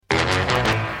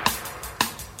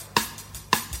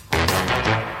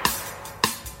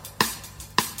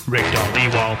Rick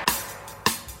Dhaliwal.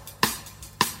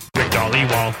 Rick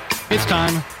Dhaliwal. It's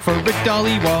time for Rick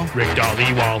Dhaliwal. Rick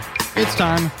Dhaliwal. It's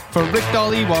time for Rick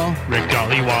Dhaliwal. Rick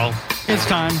Dhaliwal. It's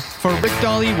time for Rick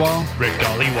Dhaliwal. Rick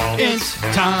Dhaliwal. It's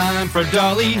time for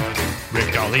Dolly.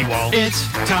 Rick Dhaliwal. It's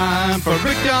time for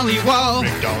Rick Dhaliwal.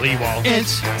 Rick Dhaliwal.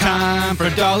 It's time for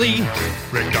Dolly.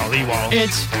 Rick Dhaliwal.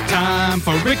 It's time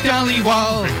for Rick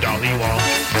Dhaliwal. Rick Dhaliwal.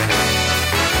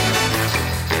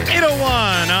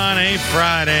 8:01 on a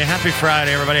Friday. Happy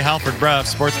Friday, everybody. Halford Bruff,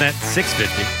 Sportsnet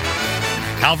 650.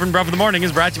 Halford and Bruff in the Morning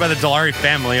is brought to you by the Dilawri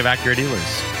family of Acura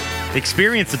dealers.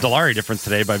 Experience the Dilawri difference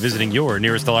today by visiting your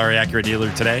nearest Dilawri Acura dealer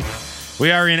today.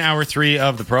 We are in hour 3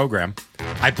 of the program.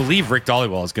 I believe Rick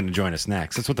Dhaliwal is going to join us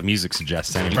next. That's what the music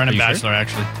suggests. Anyway. Brendan Batchelor,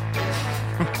 actually.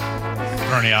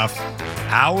 Turning off.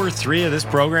 Hour 3 of this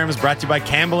program is brought to you by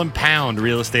Campbell & Pound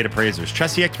Real Estate Appraisers.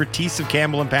 Trust the expertise of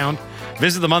Campbell & Pound.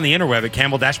 Visit them on the interweb at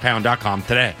campbell-pound.com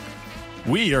today.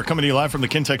 We are coming to you live from the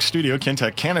Kintec studio.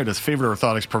 Kintec, Canada's favorite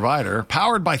orthotics provider,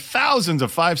 powered by thousands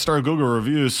of 5-star Google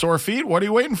reviews. Sore feet, what are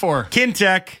you waiting for?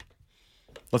 Kintec.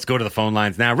 Let's go to the phone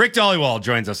lines now. Rick Dhaliwal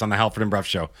joins us on the Halford and Bruff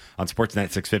Show on Sportsnet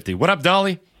 650. What up,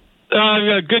 Dolly?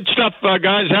 Good stuff,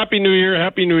 guys. Happy New Year.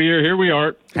 Happy New Year. Here we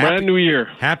are. Brand new year.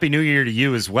 Happy New Year to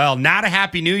you as well. Not a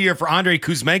happy New Year for Andrei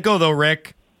Kuzmenko, though,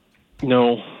 Rick.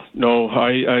 No.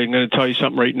 I'm going to tell you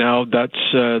something right now. That's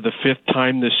the 5th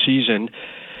time this season.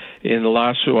 In the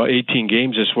last 18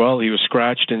 games as well, he was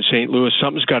scratched in St. Louis.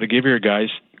 Something's got to give here, guys.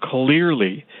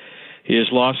 Clearly, he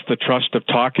has lost the trust of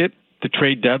Tocchet. The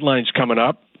trade deadline's coming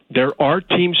up. There are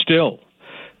teams still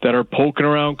that are poking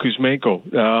around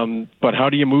Kuzmenko. But how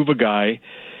do you move a guy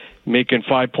making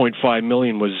 $5.5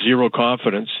 million with zero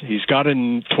confidence? He's got a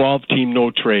 12-team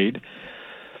no trade.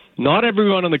 Not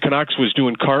everyone on the Canucks was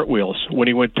doing cartwheels when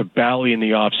he went to Bally in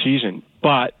the offseason.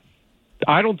 But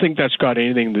I don't think that's got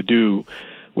anything to do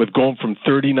with going from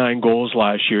 39 goals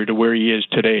last year to where he is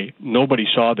today. Nobody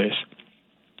saw this.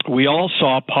 We all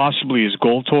saw possibly his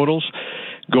goal totals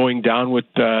going down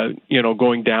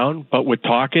but with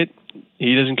Tocchet,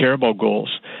 he doesn't care about goals.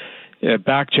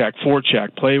 Back check,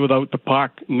 forecheck, play without the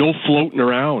puck, no floating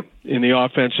around in the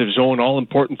offensive zone, all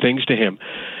important things to him.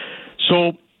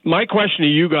 So my question to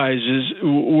you guys is,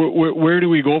 where do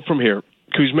we go from here?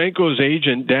 Kuzmenko's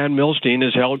agent, Dan Milstein,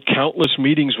 has held countless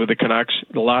meetings with the Canucks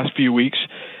the last few weeks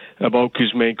about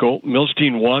Kuzmenko.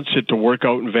 Milstein wants it to work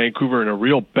out in Vancouver in a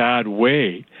real bad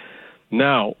way.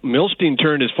 Now, Milstein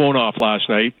turned his phone off last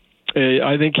night.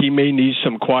 I think he may need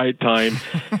some quiet time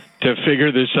to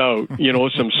figure this out,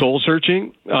 some soul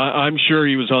searching. I'm sure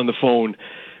he was on the phone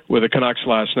with the Canucks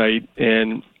last night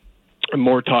and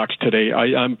more talks today.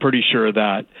 I'm pretty sure of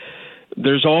that.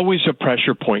 There's always a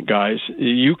pressure point, guys.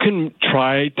 You can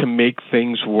try to make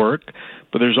things work,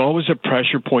 but there's always a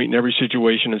pressure point in every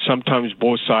situation, and sometimes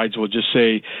both sides will just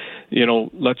say,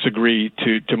 let's agree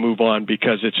to move on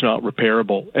because it's not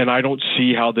repairable. And I don't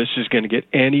see how this is going to get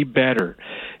any better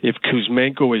if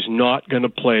Kuzmenko is not going to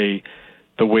play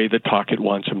the way that Tocchet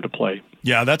wants him to play.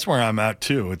 Yeah, that's where I'm at,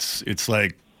 too. It's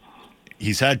like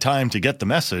he's had time to get the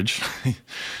message.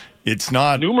 It's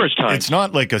not numerous times. It's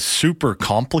not like a super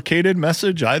complicated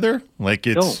message either. Like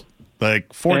it's like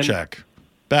forecheck,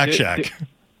 backcheck,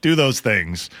 do those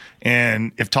things.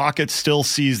 And if Tocchet still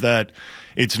sees that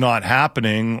it's not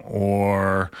happening,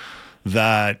 or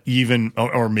that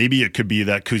or maybe it could be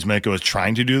that Kuzmenko is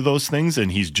trying to do those things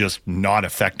and he's just not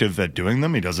effective at doing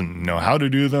them. He doesn't know how to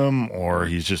do them, or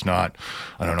he's just not,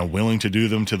 willing to do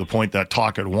them to the point that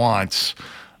Tocchet wants.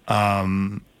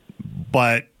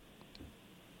 But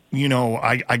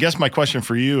I guess my question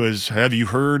for you is, have you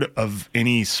heard of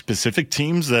any specific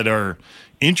teams that are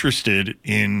interested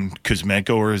in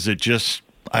Kuzmenko, or is it just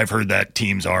I've heard that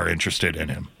teams are interested in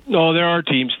him? No, there are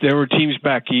teams. There were teams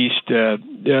back east.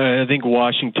 I think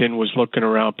Washington was looking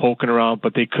around, poking around,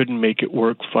 but they couldn't make it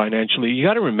work financially. You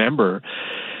got to remember,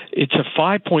 it's a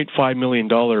 $5.5 million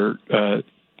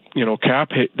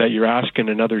cap hit that you're asking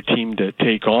another team to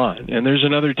take on. And there's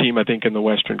another team, I think, in the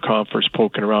Western Conference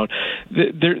poking around.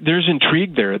 There's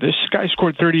intrigue there. This guy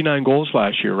scored 39 goals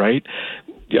last year, right?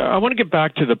 I want to get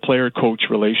back to the player-coach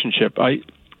relationship.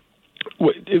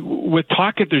 With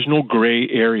Tocchet, there's no gray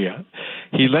area.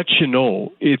 He lets you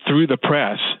know through the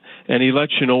press, and he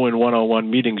lets you know in one-on-one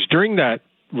meetings. During that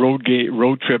road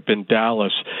trip in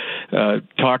Dallas,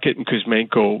 Tocchet and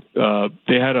Kuzmenko,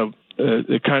 they had a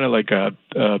kind of like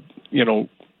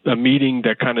a meeting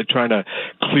that kind of trying to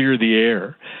clear the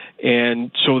air.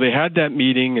 And so they had that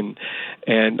meeting,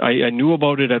 and I knew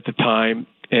about it at the time.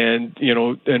 And,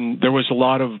 and there was a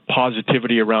lot of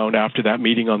positivity around after that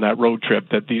meeting on that road trip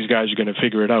that these guys are going to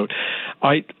figure it out.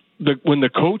 When the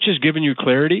coach is giving you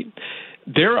clarity,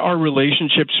 there are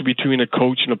relationships between a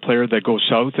coach and a player that go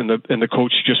south, and the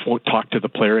coach just won't talk to the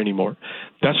player anymore.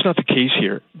 That's not the case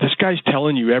here. This guy's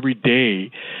telling you every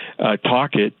day,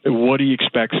 what he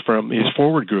expects from his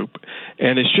forward group.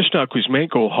 And it's just not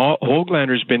Kuzmenko.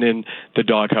 Höglander's been in the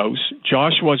doghouse.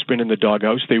 Joshua's been in the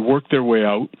doghouse. They work their way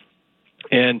out.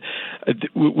 And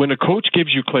when a coach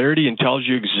gives you clarity and tells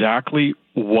you exactly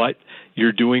what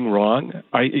you're doing wrong,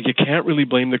 you can't really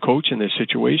blame the coach in this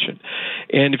situation.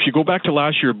 And if you go back to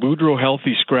last year, Boudreau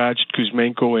healthy scratched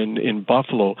Kuzmenko in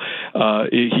Buffalo.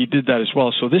 He did that as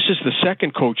well. So this is the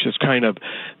second coach that's kind of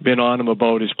been on him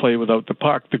about his play without the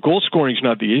puck. The goal scoring is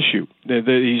not the issue.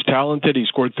 He's talented. He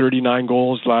scored 39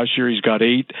 goals last year. He's got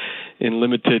 8 in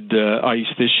limited ice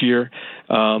this year.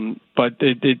 But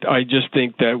I just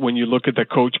think that when you look at the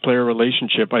coach-player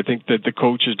relationship, I think that the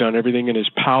coach has done everything in his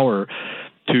power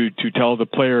to tell the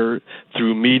player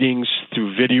through meetings,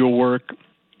 through video work,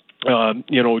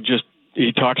 just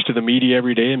he talks to the media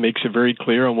every day and makes it very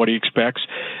clear on what he expects.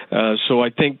 So I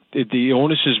think the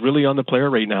onus is really on the player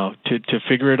right now to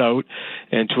figure it out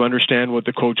and to understand what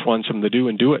the coach wants him to do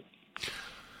and do it.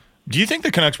 Do you think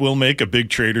the Canucks will make a big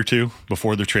trade or two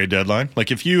before the trade deadline?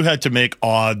 Like if you had to make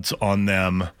odds on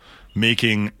them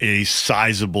making a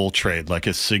sizable trade, like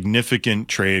a significant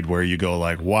trade where you go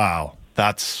like, wow,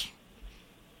 that's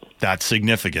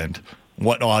significant.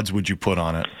 What odds would you put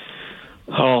on it?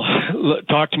 Oh,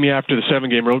 talk to me after the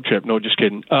 7-game road trip. No, just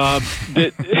kidding.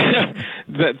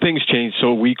 That things change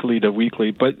so weekly to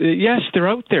weekly, but yes, they're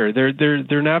out there.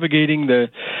 They're navigating the.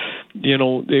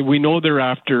 We know they're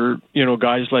after,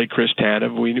 guys like Chris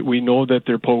Tanev. We know that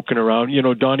they're poking around.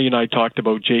 Donnie and I talked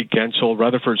about Jake Gensel.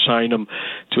 Rutherford signed him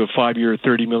to a 5-year,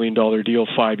 $30 million deal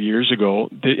 5 years ago.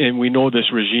 And we know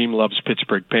this regime loves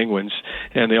Pittsburgh Penguins,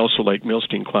 and they also like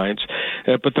Milstein clients.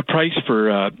 But the price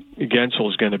for Gensel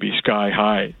is going to be sky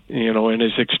high, and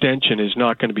his extension is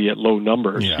not going to be at low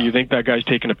numbers. Yeah. Do you think that guy's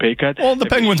taking a pay cut? Well, the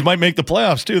Penguins might make the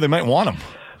playoffs, too. They might want him.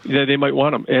 Yeah, they might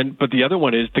want him. But the other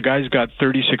one is the guy's got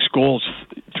 36 goals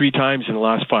 3 times in the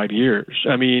last 5 years.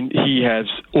 I mean, he has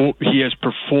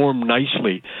performed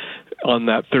nicely on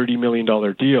that $30 million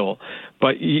deal.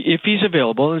 But if he's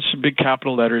available, it's big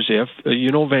capital letters if,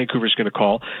 Vancouver's going to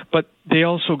call. But they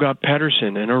also got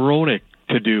Pettersson and Aronik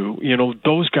to do.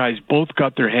 Those guys both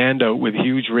got their hand out with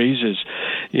huge raises,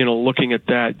 looking at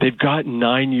that. They've got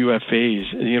 9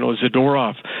 UFAs.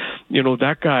 Zadorov,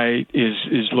 that guy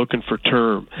is looking for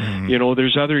term. Mm-hmm.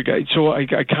 There's other guys. So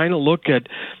I kind of look at,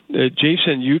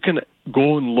 Jason, you can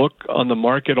go and look on the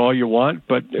market all you want,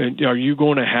 but are you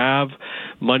going to have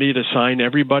money to sign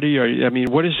everybody?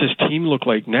 What does this team look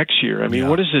like next year?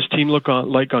 What does this team look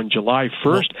like on July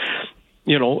 1st?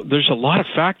 Well, there's a lot of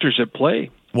factors at play.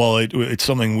 Well, it's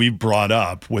something we brought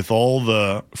up with all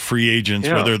the free agents,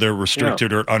 whether they're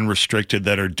restricted or unrestricted,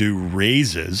 that are due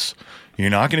raises.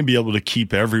 You're not going to be able to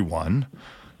keep everyone.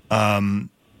 Do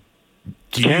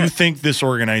you think this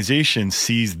organization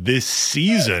sees this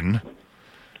season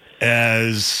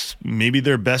as maybe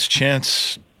their best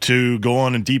chance to go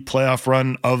on a deep playoff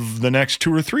run of the next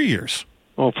 2 or 3 years?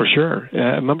 Oh, for sure.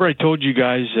 Remember I told you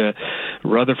guys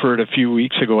Rutherford a few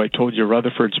weeks ago, I told you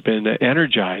Rutherford's been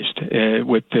energized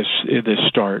with this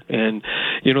start. And,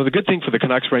 the good thing for the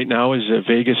Canucks right now is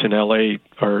Vegas and LA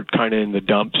are kind of in the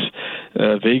dumps.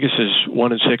 Vegas is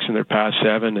 1-6 in their past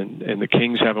 7, and the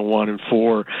Kings haven't won in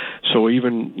 4. So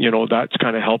even, that's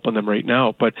kind of helping them right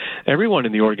now. But everyone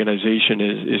in the organization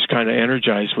is kind of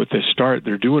energized with this start.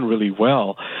 They're doing really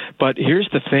well. But here's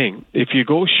the thing. If you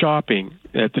go shopping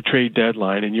at the trade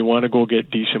deadline and you want to go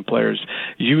get decent players,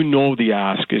 the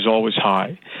ask is always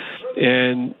high.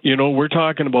 And, we're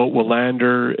talking about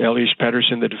Willander, Elias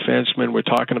Pettersson, the defenseman. We're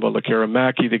talking about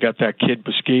Lekkerimaki. They got that kid,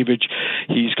 Buskevich.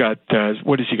 He's got,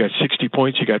 60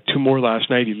 points. He got 2 more last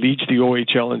night. He leads the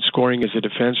OHL in scoring as a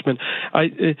defenseman.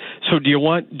 So do you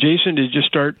want Jason to just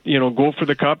start, go for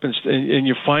the cup and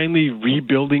you're finally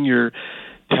rebuilding your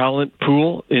talent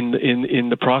pool in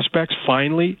the prospects,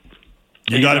 finally?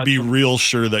 You got to be real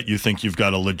sure that you think you've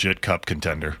got a legit cup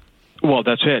contender. Well,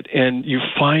 that's it. And you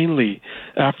finally,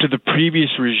 after the previous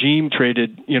regime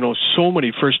traded, so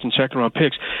many first and second round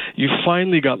picks, you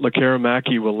finally got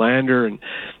Lekkerimaki, Willander, and,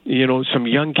 some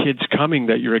young kids coming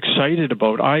that you're excited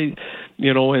about.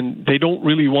 And they don't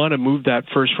really want to move that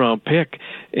first round pick.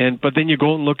 But then you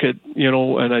go and look at,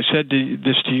 and I said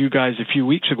this to you guys a few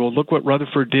weeks ago, look what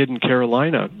Rutherford did in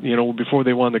Carolina, before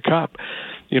they won the cup.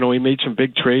 He made some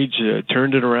big trades,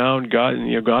 turned it around, got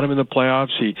him in the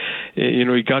playoffs.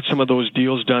 He got some of those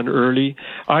deals done early.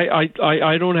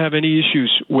 I don't have any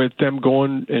issues with them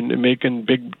going and making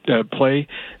big play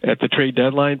at the trade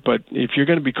deadline. But if you're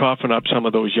going to be coughing up some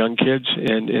of those young kids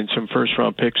and some first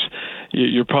round picks,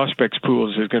 your prospects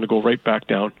pools is going to go right back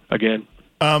down again.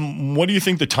 What do you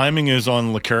think the timing is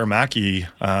on Lekaramaki?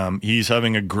 He's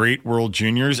having a great World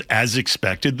Juniors as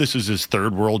expected. This is his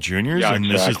third World Juniors, yeah, and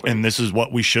exactly. this is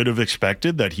what we should have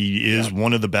expected. That he is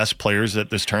one of the best players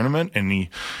at this tournament, and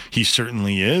he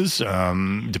certainly is.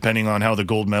 Depending on how the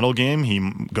gold medal game he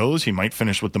goes, he might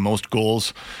finish with the most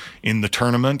goals in the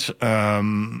tournament.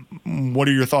 What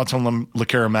are your thoughts on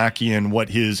Lekaramaki and what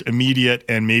his immediate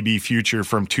and maybe future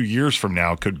from 2 years from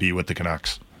now could be with the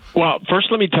Canucks? Well, first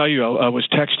let me tell you, I was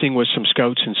texting with some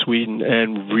scouts in Sweden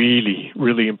and really,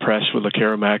 really impressed with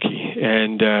Lekaramaki.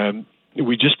 And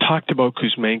we just talked about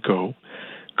Kuzmenko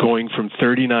going from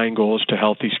 39 goals to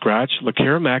healthy scratch.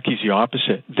 Lekaramaki's the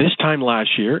opposite. This time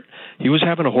last year, he was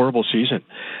having a horrible season.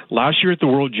 Last year at the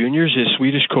World Juniors, his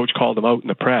Swedish coach called him out in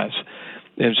the press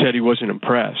and said he wasn't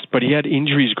impressed. But he had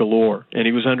injuries galore, and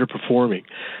he was underperforming.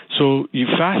 So you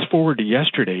fast forward to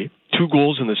yesterday, 2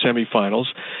 goals in the semifinals.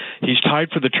 He's tied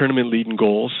for the tournament lead in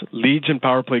goals, leads in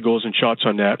power play goals and shots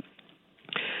on net.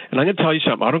 And I'm going to tell you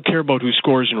something. I don't care about who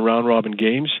scores in round-robin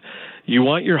games. You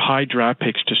want your high draft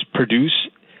picks to produce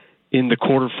in the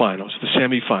quarterfinals, the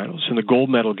semifinals, in the gold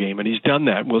medal game. And he's done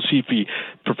that. We'll see if he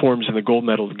performs in the gold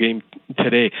medal game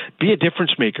today. Be a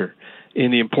difference maker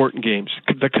in the important games.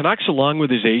 The Canucks, along with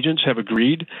his agents, have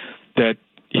agreed that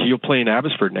he'll play in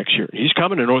Abbotsford next year. He's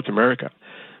coming to North America,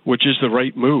 which is the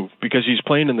right move because he's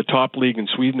playing in the top league in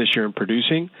Sweden this year and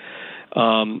producing.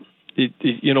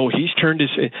 He's turned his,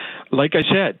 like I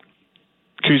said,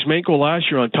 Kuzmenko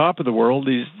last year on top of the world.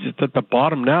 He's at the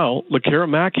bottom now.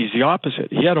 Lekaramaki's the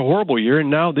opposite. He had a horrible year, and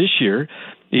now this year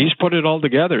he's put it all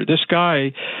together. This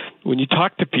guy, when you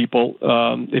talk to people,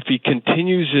 if he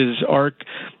continues his arc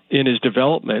in his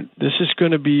development, this is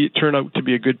going to turn out to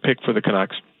be a good pick for the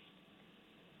Canucks.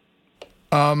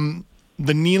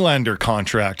 The Nylander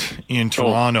contract in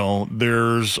Toronto,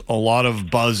 there's a lot of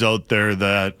buzz out there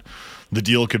that the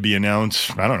deal could be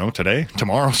announced, I don't know, today,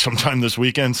 tomorrow, sometime this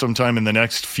weekend, sometime in the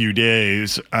next few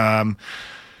days.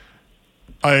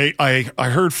 I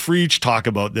heard Freach talk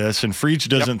about this, and Freach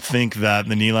doesn't think that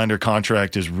the Nylander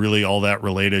contract is really all that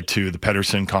related to the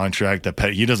Pettersson contract.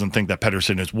 He doesn't think that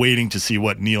Pettersson is waiting to see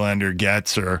what Nylander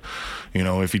gets, or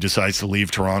if he decides to leave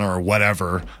Toronto or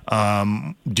whatever.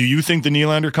 Do you think the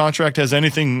Nylander contract has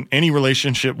any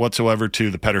relationship whatsoever to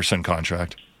the Pettersson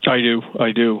contract? I do.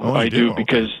 Oh, I do okay.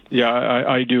 because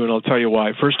I do, and I'll tell you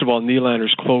why. First of all,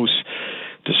 Nylander's close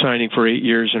to signing for 8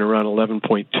 years and around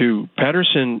 11.2.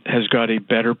 Pettersson has got a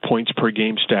better points per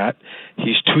game stat.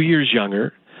 He's 2 years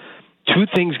younger. 2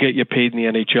 things get you paid in the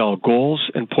NHL: goals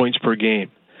and points per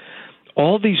game.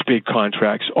 All these big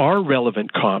contracts are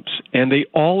relevant comps, and they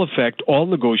all affect all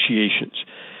negotiations.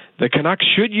 The Canucks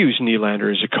should use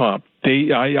Nylander as a comp.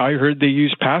 I heard they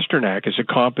use Pasternak as a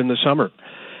comp in the summer.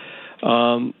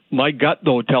 My gut,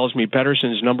 though, tells me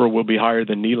Pettersson's number will be higher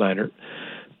than Nylander.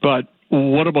 But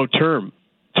what about term?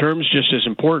 Term's just as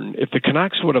important. If the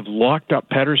Canucks would have locked up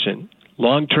Pettersson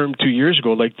long-term 2 years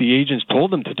ago, like the agents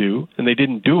told them to do, and they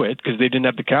didn't do it because they didn't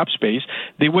have the cap space,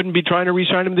 they wouldn't be trying to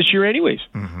re-sign him this year anyways.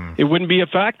 Mm-hmm. It wouldn't be a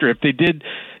factor if they did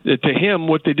to him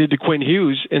what they did to Quinn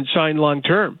Hughes and signed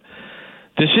long-term.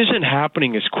 This isn't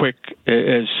happening as quick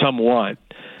as some want.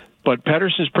 But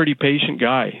Pettersson's a pretty patient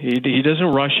guy. He doesn't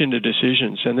rush into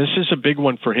decisions, and this is a big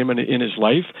one for him in his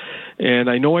life. And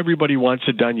I know everybody wants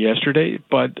it done yesterday,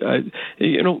 but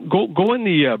go in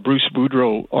the Bruce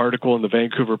Boudreau article in the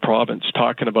Vancouver Province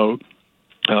talking about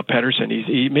Pettersson.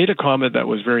 He made a comment that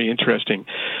was very interesting.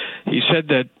 He said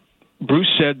that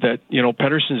Bruce said that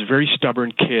Pettersson's a very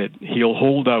stubborn kid. He'll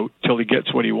hold out till he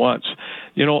gets what he wants.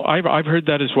 I've heard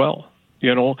that as well.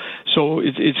 So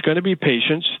it's going to be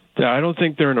patience. I don't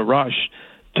think they're in a rush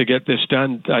to get this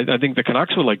done. I think the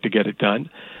Canucks would like to get it done.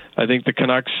 I think the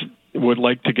Canucks would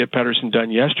like to get Pettersson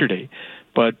done yesterday.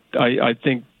 But I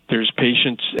think there's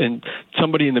patience. And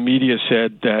somebody in the media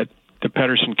said that the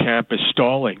Pettersson camp is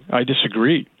stalling. I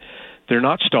disagree. They're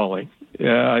not stalling.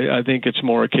 I think it's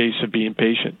more a case of being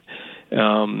patient.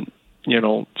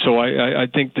 So I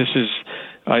think this is...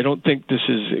 I don't think this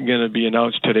is going to be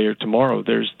announced today or tomorrow.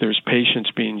 There's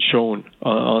patience being shown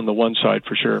on the one side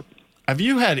for sure. Have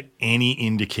you had any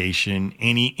indication,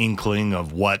 any inkling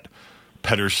of what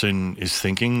Pettersson is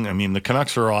thinking? I mean, the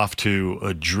Canucks are off to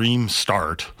a dream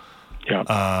start.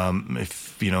 Yeah.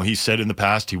 He said in the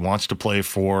past he wants to play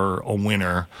for a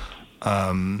winner.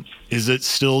 Is it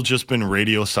still just been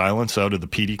radio silence out of the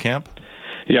PD camp?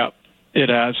 Yeah, it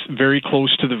has, very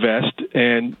close to the vest,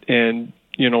 and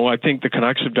I think the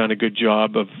Canucks have done a good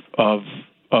job of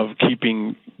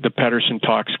keeping the Pettersson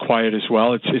talks quiet as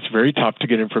well. It's very tough to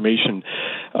get information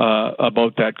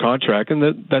about that contract,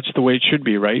 and that's the way it should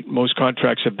be, right? Most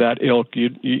contracts of that ilk,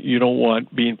 you don't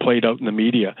want being played out in the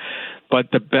media.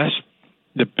 But the best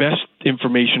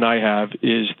information I have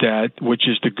is that, which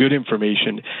is the good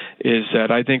information, is that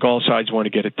I think all sides want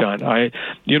to get it done.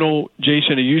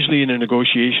 Jason, usually in a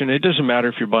negotiation, it doesn't matter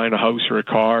if you're buying a house or a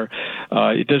car.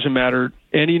 It doesn't matter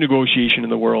any negotiation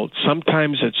in the world.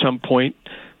 Sometimes at some point,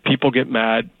 people get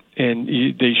mad and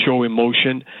they show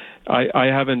emotion. I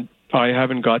haven't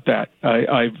got that.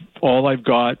 All I've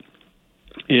got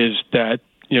is that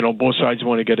both sides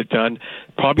want to get it done.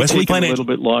 Probably taking a little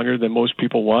bit longer than most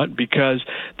people want, because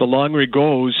the longer it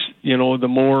goes, the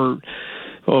more,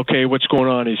 okay, what's going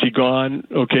on? Is he gone?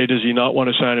 Okay, does he not want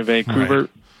to sign in Vancouver? Right.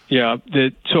 Yeah.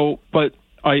 But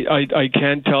I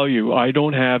can tell you, I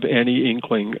don't have any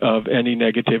inkling of any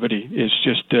negativity. It's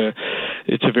just,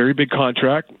 it's a very big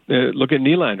contract. Look at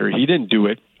Nylander. He didn't do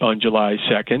it on July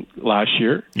 2nd last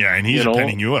year. Yeah, and he's a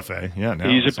pending UFA. Yeah, now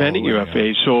he's a pending UFA.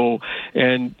 Yeah. So,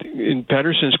 and in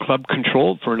Pettersson's club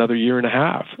controlled for another year and a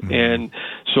half. Mm-hmm. And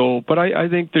so, but I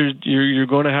think you're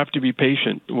going to have to be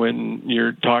patient when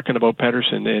you're talking about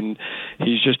Pettersson, and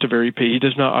he's just he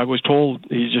does not, I was told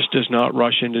he just does not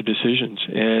rush into decisions.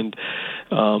 And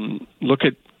look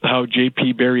at how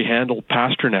J.P. Barry handled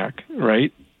Pasternak,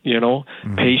 right?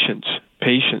 Mm-hmm. Patience.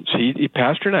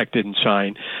 Pasternak didn't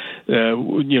sign,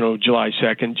 July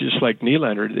 2nd, just like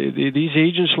Nylander. These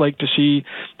agents like to see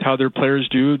how their players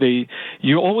do.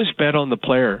 You always bet on the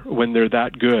player when they're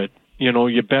that good.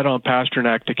 You bet on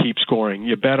Pasternak to keep scoring.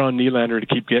 You bet on Nylander to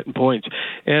keep getting points.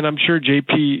 And I'm sure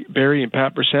J.P. Barry and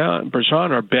Pat Brisson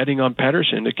are betting on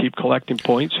Pettersson to keep collecting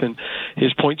points, and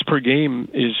his points per game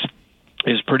is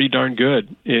pretty darn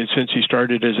good since he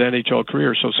started his NHL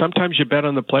career. So sometimes you bet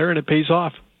on the player and it pays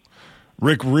off.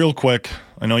 Rick, real quick,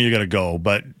 I know you got to go,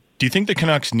 but do you think the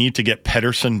Canucks need to get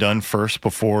Pettersson done first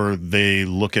before they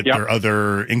look at their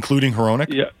other, including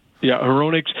Hronek? Yeah,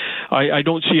 Hronek's. I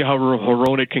don't see how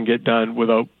Hronek can get done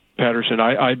without Pettersson.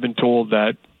 I've been told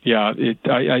that. Yeah,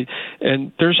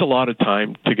 and there's a lot of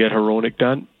time to get Hronek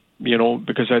done.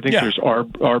 Because I think there's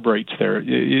arb rights there.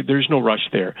 There's no rush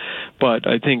there, but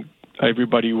I think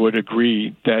everybody would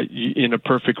agree that in a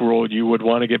perfect world, you would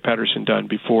want to get Pettersson done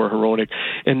before Hronek.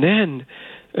 And then,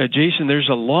 Jason, there's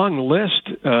a long list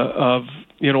of,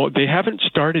 they haven't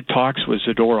started talks with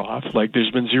Zadorov. Like,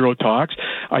 there's been zero talks.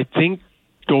 I think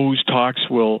those talks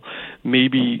will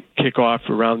maybe kick off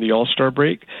around the All-Star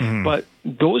break. Mm-hmm. But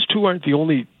those two aren't the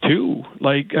only two.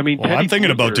 I'm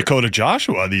thinking about Dakota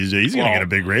Joshua these days. He's going to get a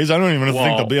big raise. I don't even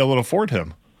think they'll be able to afford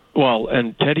him. Well,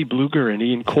 and Teddy Bluger and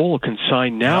Ian Cole can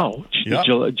sign now,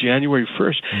 January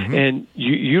 1st. Mm-hmm. And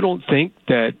you don't think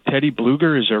that Teddy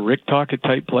Bluger is a Rick Tocchet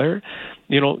type player?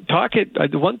 Tocchet,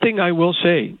 the one thing I will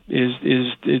say is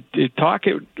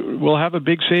Tocchet will have a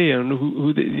big say on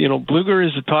who Bluger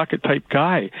is a Tocchet type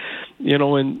guy,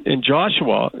 and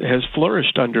Joshua has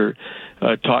flourished under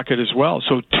Tocchet as well.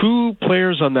 So two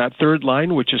players on that third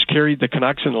line, which has carried the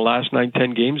Canucks in the last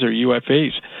 9-10 games, are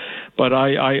UFAs. But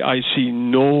I see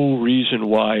no reason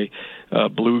why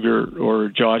Bluger or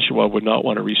Joshua would not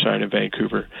want to re-sign in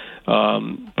Vancouver.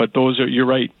 But you're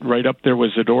right up there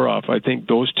with Zadorov. I think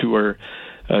those two are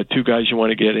two guys you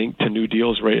want to get into new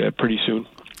deals pretty soon.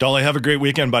 Dolly, have a great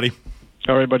weekend, buddy.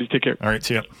 All right, buddy. Take care. All right,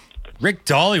 see ya. Rick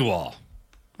Dhaliwal.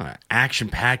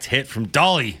 Action-packed hit from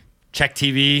Dolly. Check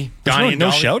TV. Donnie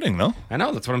no shouting, though. I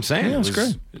know, that's what I'm saying. Yeah, it was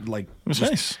great. It was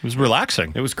nice. It was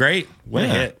relaxing. It was great. What a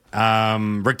hit.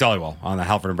 Rick Dhaliwal on the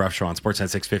Halford and Bruff Show on Sportsnet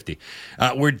 650.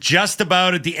 We're just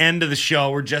about at the end of the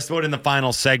show. We're just about in the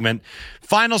final segment.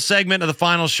 Final segment of the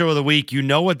final show of the week. You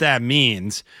know what that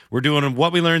means. We're doing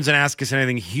What We Learned and Ask Us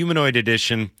Anything Humanoid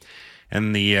Edition.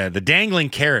 And the dangling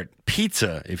carrot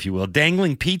pizza, if you will,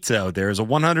 dangling pizza out there is a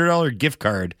 $100 gift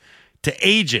card to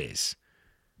AJ's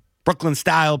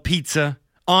Brooklyn-style pizza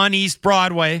on East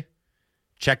Broadway.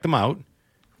 Check them out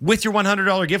with your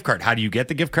 $100 gift card. How do you get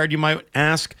the gift card, you might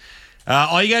ask?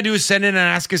 All you got to do is send in and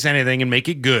ask us anything and make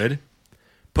it good.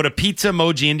 Put a pizza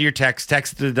emoji into your text.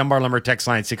 Text the Dunbar Lumber text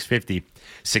line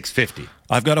 650-650.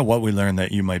 I've got a What We Learned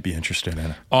that you might be interested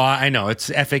in. Oh, I know.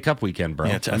 It's FA Cup weekend, bro.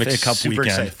 Yeah, it's FA Cup super weekend.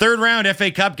 Excited. Third round FA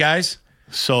Cup, guys.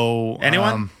 So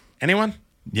Anyone?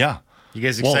 Yeah. You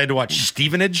guys excited to watch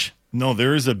Stevenage? No,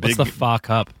 there is a big... What's the FA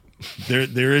Cup?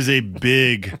 There is a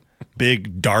big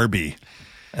derby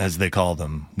as they call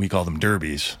them. We call them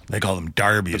derbies. They call them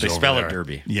derbies. But they over spell there. it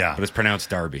Derby. Yeah. But it's pronounced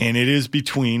Derby. And it is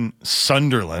between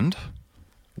Sunderland,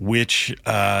 which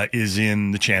is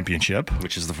in the championship.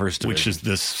 Which is the first division. Which is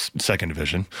this second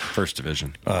division. First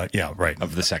division. Yeah, right.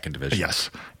 Of the second division. Yes.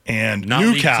 And Not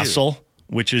League Newcastle,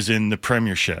 which is in the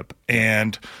Premiership.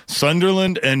 And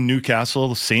Sunderland and Newcastle,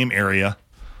 the same area,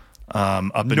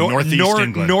 up in northeast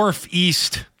England.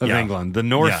 Northeast of Yeah. England. The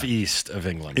northeast of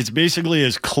England. It's basically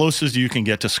as close as you can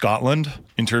get to Scotland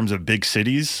in terms of big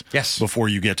cities before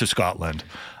you get to Scotland.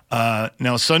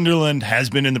 Now, Sunderland has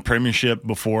been in the Premiership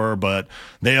before, but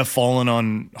they have fallen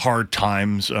on hard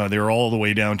times. They're all the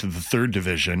way down to the third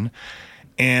division.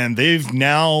 And they've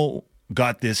now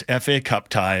got this FA Cup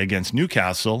tie against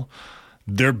Newcastle,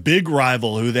 their big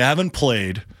rival who they haven't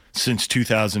played since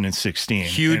 2016.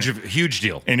 Huge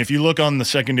deal. And if you look on the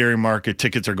secondary market,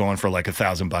 tickets are going for like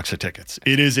 $1,000 a tickets.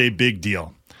 It is a big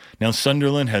deal. Now,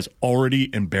 Sunderland has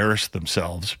already embarrassed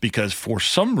themselves because for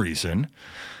some reason,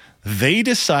 they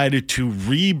decided to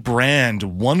rebrand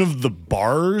one of the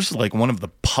bars, like one of the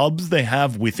pubs they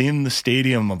have within the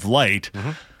Stadium of Light,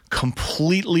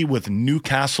 completely with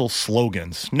Newcastle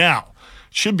slogans. Now,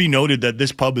 it should be noted that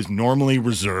this pub is normally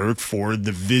reserved for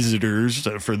the visitors,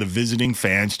 for the visiting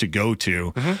fans to go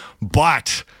to,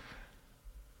 but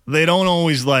they don't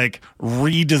always like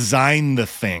redesign the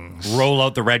things. Roll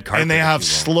out the red carpet. And they have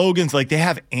slogans, like they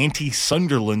have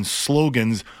anti-Sunderland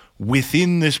slogans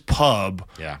within this pub,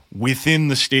 within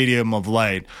the Stadium of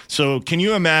Light. So can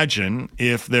you imagine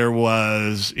if there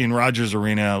was in Rogers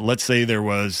Arena, let's say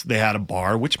they had a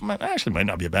bar, which might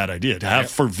not be a bad idea to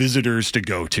have for visitors to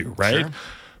go to, right? Sure.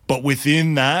 But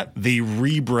within that, they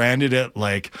rebranded it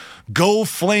like "Go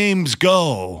Flames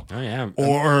Go,"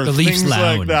 or the Leafs things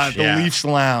Lounge. like that. The Leafs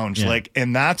Lounge,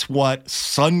 and that's what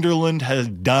Sunderland has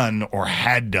done or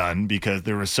had done because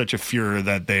there was such a furor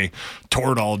that they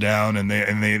tore it all down and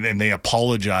they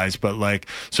apologized. But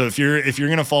so if you're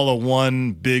gonna follow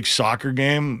one big soccer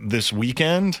game this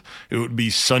weekend, it would be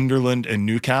Sunderland and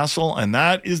Newcastle, and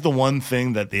that is the one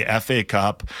thing that the FA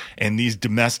Cup and these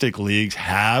domestic leagues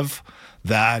have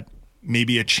that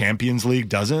maybe a Champions League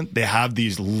doesn't. They have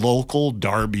these local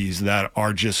derbies that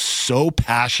are just so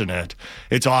passionate.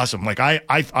 It's awesome. Like I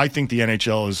think the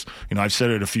NHL is, I've said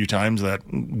it a few times that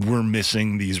we're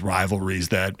missing these rivalries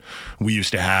that we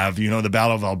used to have. The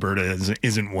Battle of Alberta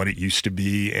isn't what it used to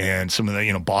be, and some of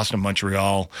the, Boston,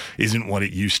 Montreal isn't what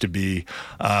it used to be.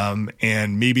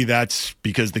 And maybe that's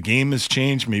because the game has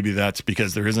changed. Maybe that's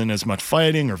because there isn't as much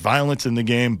fighting or violence in the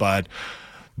game, but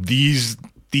these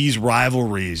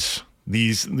rivalries,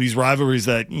 these rivalries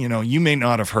that, you may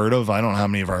not have heard of. I don't know how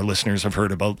many of our listeners have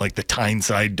heard about like the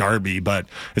Tyneside Derby, but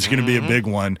it's going to be a big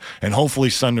one. And hopefully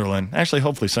Sunderland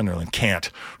can't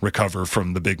recover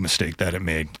from the big mistake that it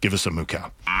made. Give us a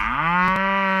Mookow.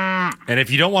 And if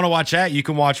you don't want to watch that, you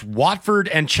can watch Watford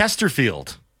and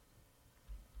Chesterfield.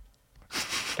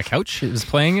 A couch is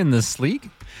playing in this league?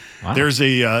 Wow. There's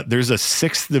a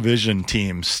sixth division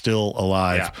team still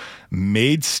alive. Yeah.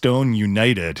 Maidstone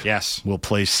United will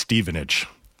play Stevenage.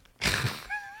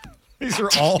 These are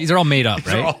all made up,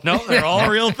 right? They're all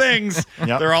real things.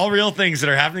 They're all real things that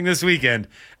are happening this weekend.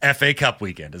 FA Cup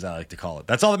weekend, as I like to call it.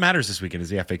 That's all that matters this weekend is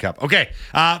the FA Cup. Okay,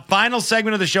 final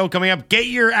segment of the show coming up. Get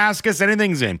your Ask Us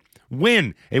Anythings in.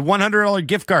 Win a $100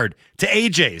 gift card to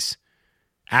AJ's.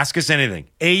 Ask us anything.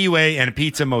 AUA and a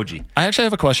pizza emoji. I actually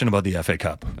have a question about the FA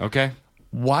Cup. Okay.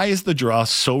 Why is the draw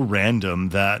so random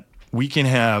that we can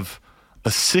have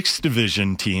a sixth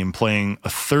division team playing a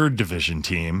third division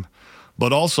team,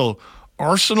 but also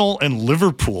Arsenal and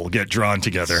Liverpool get drawn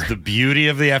together? It's the beauty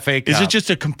of the FA Cup. Is it just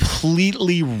a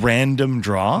completely random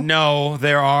draw? No,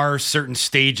 there are certain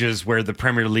stages where the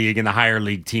Premier League and the higher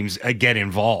league teams get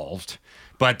involved.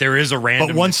 But there is a random.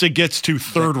 But once it gets to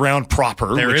third round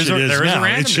proper, there is a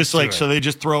randomness. It's just like, so they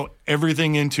just throw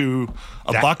everything into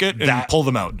a bucket and pull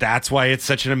them out. That's why it's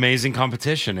such an amazing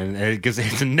competition, and because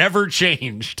it's never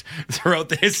changed throughout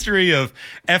the history of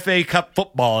FA Cup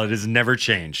football. It has never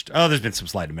changed. Oh, there's been some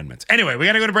slight amendments. Anyway, we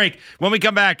got to go to break. When we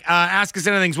come back, Ask Us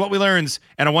Anything's What We Learns,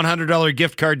 and a $100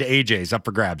 gift card to AJ's up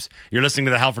for grabs. You're listening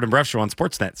to the Halford and Bruff Show on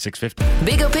Sportsnet 650.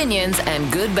 Big opinions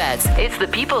and good bets. It's the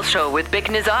People's Show with Bick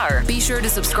Nazar. Be sure to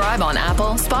subscribe on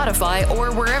Apple, Spotify,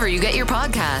 or wherever you get your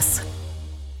podcasts.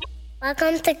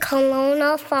 Welcome to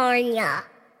Kelowna, California.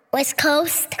 West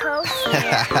Coast.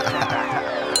 Yeah.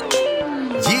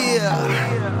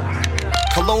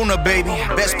 Kelowna, baby.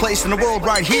 Best place in the world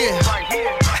right here.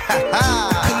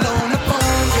 Kelowna,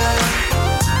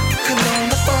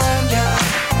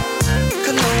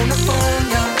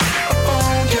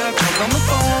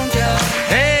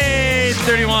 Hey,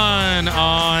 31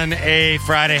 on on a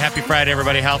Friday. Happy Friday,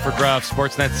 everybody. Halford Bruff,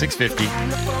 Sportsnet 650.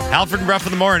 Halford and Bruff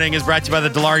in the morning is brought to you by the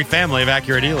Dilawri family of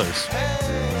Acura dealers.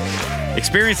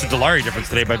 Experience the Dilawri difference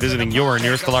today by visiting your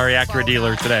nearest Dilawri Acura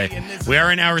dealer today. We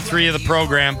are in hour 3 of the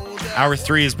program. Hour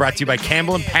 3 is brought to you by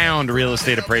Campbell & Pound Real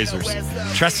Estate Appraisers.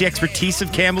 Trust the expertise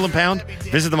of Campbell & Pound?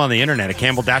 Visit them on the internet at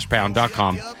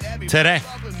campbell-pound.com today.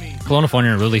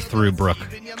 Kelowna really threw Brooke.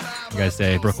 You guys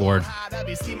say Brooke Ward.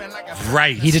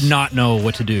 Right. He did not know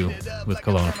what to do with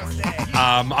Kelowna.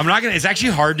 I'm not gonna. It's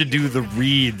actually hard to do the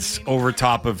reads over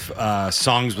top of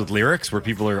songs with lyrics where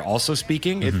people are also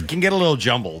speaking. It can get a little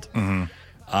jumbled.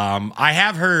 I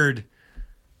have heard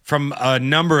from a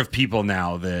number of people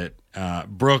now that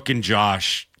Brooke and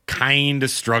Josh kind of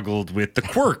struggled with the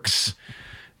quirks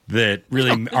that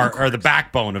really are the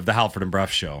backbone of the Halford and Bruff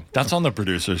show. That's on the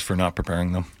producers for not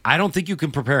preparing them. I don't think you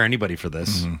can prepare anybody for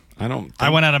this. I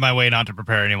went out of my way not to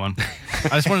prepare anyone. I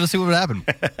just wanted to see what would happen.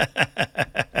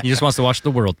 He just wants to watch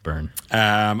the world burn.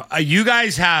 You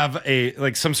guys have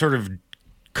some sort of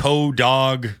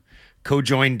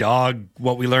co-joined dog,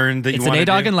 what we learned that it's you want to do? It's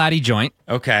an A-Dog and Laddie joint.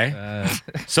 Okay.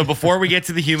 So before we get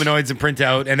to the humanoids and print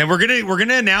out, and then we're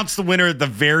gonna announce the winner at the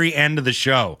very end of the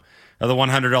show of the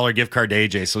 $100 gift card to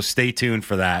AJ. So stay tuned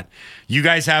for that. You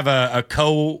guys have a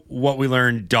what we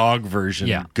learned dog version.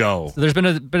 Yeah. Go. So there's been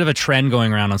a bit of a trend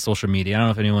going around on social media. I don't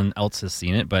know if anyone else has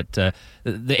seen it, but the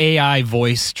AI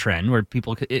voice trend where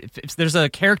people, if there's a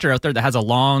character out there that has a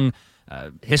long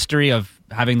history of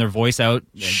having their voice out,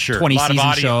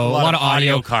 20-season show, a lot of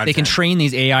audio content. They can train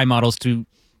these AI models to,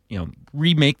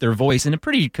 remake their voice in a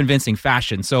pretty convincing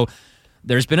fashion. So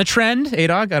there's been a trend,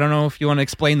 A-Dog. I don't know if you want to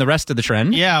explain the rest of the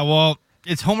trend. Yeah, well,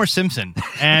 it's Homer Simpson.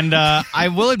 And I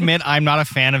will admit I'm not a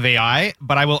fan of AI,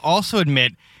 but I will also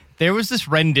admit there was this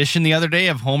rendition the other day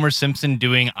of Homer Simpson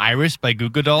doing Iris by Goo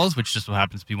Goo Dolls, which just so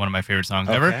happens to be one of my favorite songs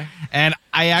ever. And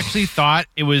I actually thought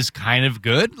it was kind of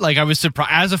good. Like, I was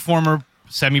surprised, as a former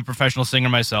semi-professional singer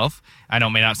myself. I know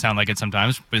it may not sound like it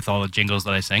sometimes with all the jingles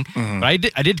that I sing, but I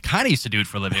did kind of used to do it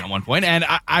for a living at one point, and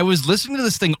I was listening to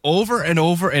this thing over and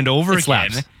over and over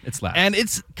again. It slaps. And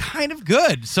it's kind of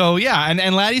good. So yeah,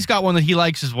 and Laddie's got one that he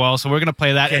likes as well, so we're going to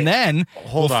play that, and then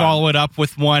we'll follow it up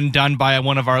with one done by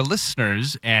one of our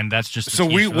listeners, and that's just so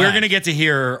we're going to get to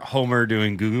hear Homer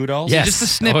doing Goo Goo Dolls? Yes. Just a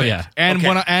snippet. Oh, yeah. And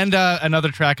another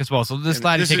track as well. So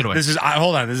Laddie, take it away. This is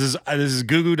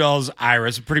Goo Goo Dolls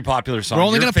Iris, a pretty popular song. We're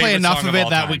only going to play enough of it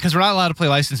because we're not allowed to play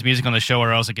licensed music on the show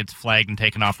or else it gets flagged and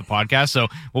taken off the podcast. So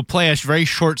we'll play a very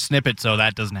short snippet so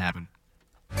that doesn't happen.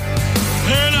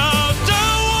 And I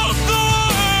don't want the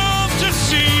world to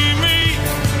see me,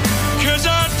 'cause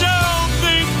I don't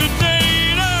think that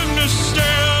they'd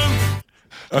understand.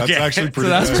 That's actually pretty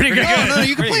that's good. pretty good. No,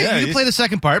 you can play the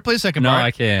second part. Play the second part. No,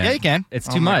 I can't. Yeah, you can. It's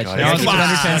too much. God. No, it's Come under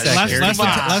on. 10 seconds.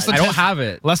 Less than I don't have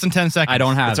it. Less than 10 seconds. I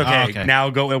don't have It's it. okay. Oh, okay.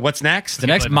 Now go. What's next? The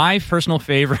next, my personal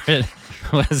favorite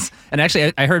was, and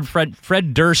actually I heard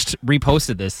Fred Durst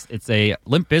reposted this. It's a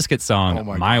Limp Bizkit song,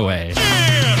 My Way.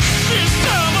 Yeah, it's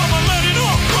time I'ma let it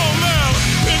all go now.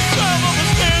 It's time I'ma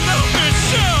stand up and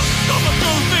shout. I'ma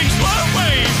do things my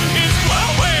way. It's my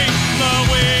way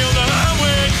or the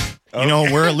highway.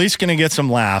 We're at least going to get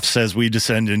some laughs as we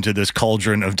descend into this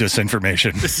cauldron of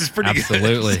disinformation. This is pretty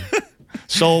Absolutely. good.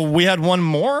 So we had one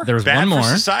more? There was Bad one more. for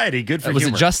society. Good for Was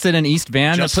humor. it Justin and East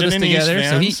Van that put this Justin and East together?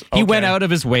 So Vans? he went Okay. out of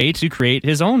his way to create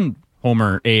his own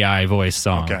Homer AI voice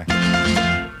song. Okay.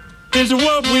 It's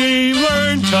what we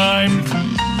learn time.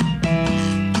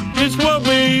 It's what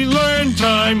we learn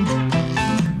time.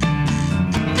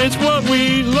 It's what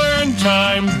we learn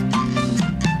time.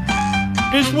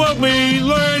 It's what we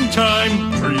learn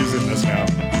time. We're using this now.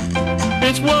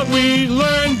 It's what we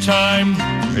learn time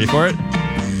Ready for it?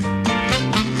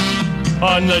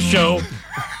 on the show.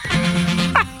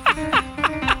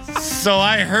 So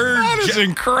I heard That is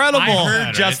incredible. I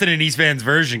heard Justin and East Van's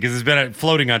version because it's been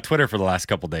floating on Twitter for the last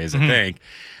couple days, I think.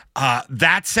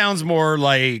 That sounds more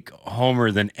like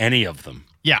Homer than any of them.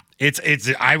 Yeah.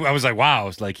 I was like, wow.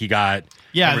 It's like he got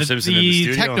Homer Simpson in the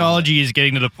studio. Technology is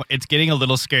getting to the point. It's getting a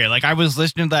little scary. Like, I was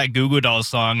listening to that Goo Goo Dolls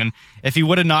song, and if he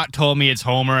would have not told me it's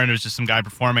Homer and it was just some guy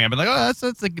performing, I'd be like, oh,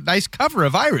 that's a nice cover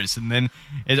of Iris. And then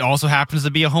it also happens to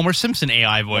be a Homer Simpson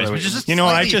AI voice, which is just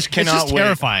I just cannot it's just wait.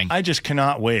 terrifying. I just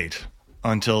cannot wait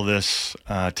until this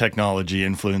technology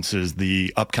influences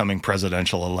the upcoming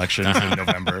presidential election in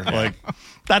November. Like,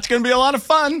 that's going to be a lot of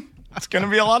fun. It's going to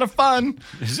be a lot of fun.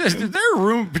 Is there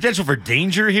room potential for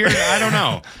danger here? I don't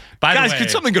know. By Guys, the way, could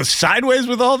something go sideways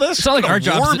with all this? It's not like our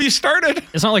jobs war be started.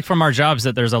 It's not like from our jobs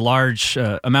that there's a large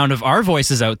amount of our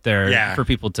voices out there for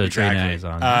people to train eyes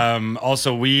on.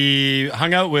 Also, we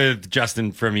hung out with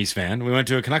Justin from East Fan. We went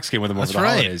to a Canucks game with him over the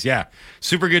holidays. Yeah,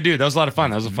 super good dude. That was a lot of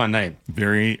fun. That was a fun night.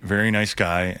 Very, very nice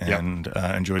guy, and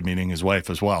enjoyed meeting his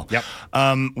wife as well. Yep.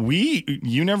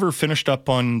 You never finished up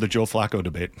on the Joe Flacco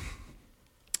debate.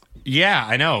 Yeah,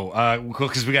 I know,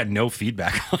 because we got no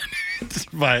feedback on it.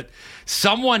 But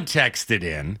someone texted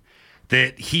in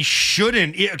that he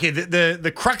shouldn't. Okay,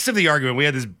 the crux of the argument, we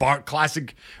had this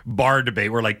classic bar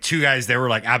debate where like two guys there were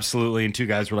like absolutely, and two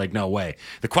guys were like no way.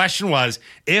 The question was,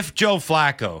 if Joe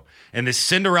Flacco and this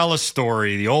Cinderella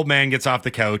story, the old man gets off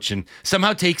the couch and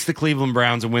somehow takes the Cleveland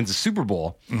Browns and wins a Super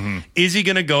Bowl, is he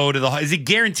going to go to is he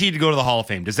guaranteed to go to the Hall of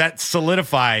Fame? Does that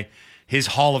solidify his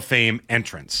Hall of Fame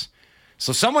entrance?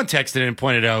 So someone texted in and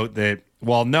pointed out that,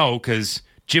 well, no, because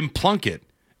Jim Plunkett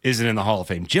isn't in the Hall of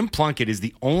Fame. Jim Plunkett is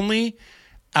the only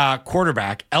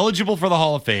quarterback eligible for the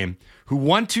Hall of Fame who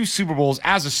won 2 Super Bowls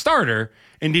as a starter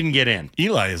and didn't get in.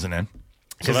 Eli isn't in.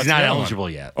 Because he's not eligible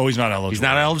yet. Oh, he's not eligible. He's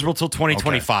not eligible till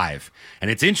 2025. Okay. And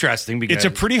it's interesting because it's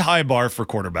a pretty high bar for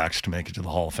quarterbacks to make it to the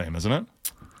Hall of Fame, isn't it?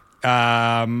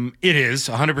 It is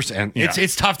 100%. Yeah.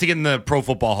 It's tough to get in the Pro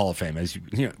Football Hall of Fame, as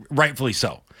you know, rightfully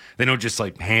so. They don't just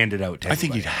like hand it out to everybody. I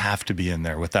think you'd have to be in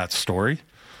there with that story.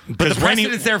 But the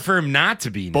precedent's there for him not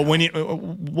to be. But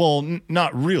when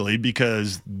not really,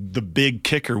 because the big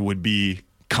kicker would be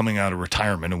coming out of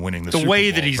retirement and winning the Super Bowl. The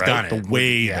way that he's done it. The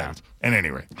way that. And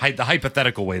anyway. The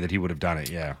hypothetical way that he would have done it,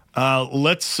 yeah.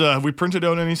 Have we printed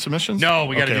out any submissions? No,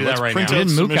 we got to do that right now. We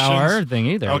didn't mook our thing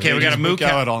either. Okay, we got to mook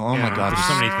out. Oh my God, there's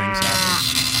so many things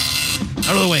happening.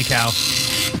 Out of the way, Cal.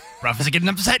 Ruff is getting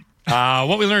upset.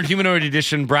 What we learned, Humanoid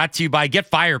Edition, brought to you by Get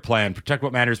Fire Plan. Protect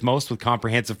what matters most with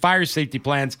comprehensive fire safety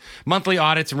plans, monthly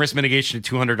audits, and risk mitigation at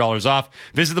 $200 off.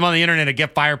 Visit them on the internet at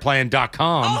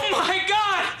getfireplan.com. Oh my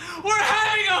God! We're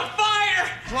having a fire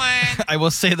plan! I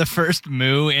will say the first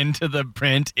moo into the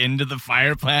print, into the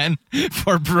fire plan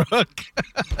for Brooke.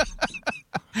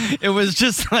 It was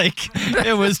just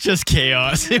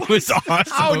chaos. It was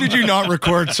awesome. How did you not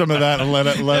record some of that and let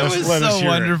us so hear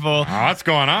wonderful. it? What's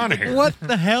going on here? What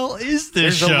the hell is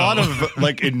this There's show? a lot of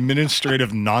like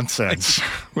administrative nonsense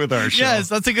with our show. Yes,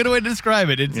 that's a good way to describe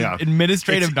it. It's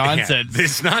administrative nonsense.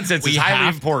 This nonsense is highly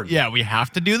important. Yeah, we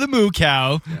have to do the moo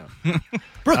cow. Yeah.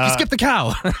 Brooke, you skipped the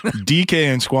cow. DK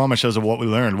and Squamish says of what we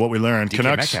learned.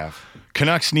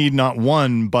 Canucks need not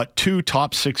 1, but 2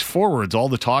 top 6 forwards. All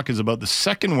the talk is about the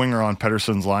second winger on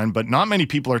Pettersson's line, but not many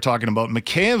people are talking about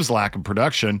Mikheyev's lack of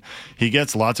production. He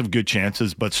gets lots of good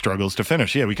chances, but struggles to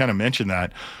finish. Yeah, we kind of mentioned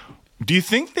that. Do you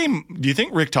think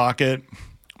Rick Tocchet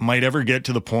might ever get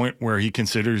to the point where he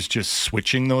considers just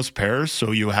switching those pairs?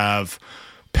 So you have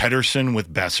Pettersson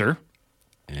with Besser,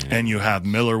 and you have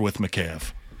Miller with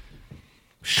Mikheyev.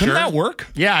 Couldn't that work?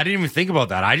 Yeah, I didn't even think about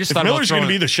that. I just thought Miller's going to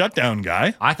be the shutdown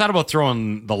guy. I thought about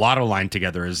throwing the lotto line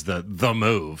together as the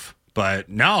move, but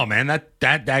no, man, that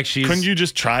actually couldn't you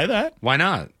just try that? Why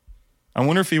not? I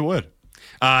wonder if he would.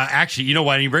 Actually, you know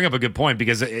what? You bring up a good point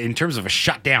because in terms of a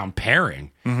shutdown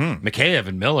pairing, Mikheyev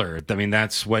and Miller. I mean,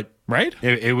 that's what right.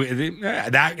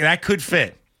 That could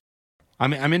fit.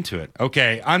 I'm into it.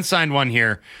 Okay, unsigned one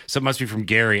here. So it must be from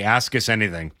Gary. Ask us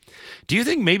anything. Do you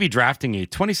think maybe drafting a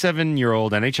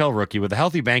 27-year-old NHL rookie with a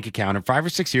healthy bank account and 5 or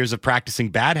 6 years of practicing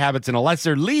bad habits in a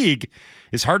lesser league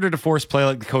is harder to force play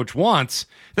like the coach wants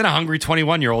than a hungry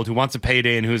 21-year-old who wants a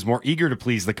payday and who is more eager to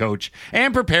please the coach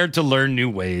and prepared to learn new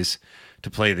ways to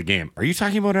play the game? Are you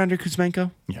talking about Andrei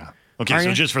Kuzmenko? Yeah. Okay,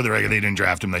 so just for the record, they didn't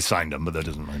draft him, they signed him, but that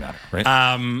doesn't really matter,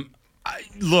 right?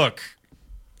 Look,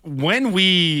 when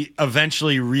we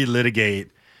eventually relitigate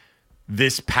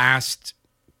this past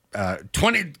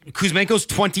Kuzmenko's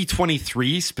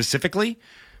 2023 specifically,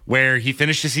 where he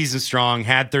finished the season strong,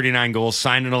 had 39 goals,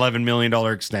 signed an $11 million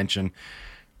extension,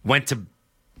 went to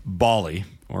Bali,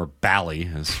 or Bali,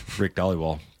 as Rick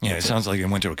Dhaliwal. Yeah, it sounds like he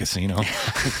went to a casino.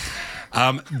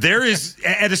 There is,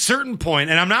 at a certain point,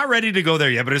 and I'm not ready to go there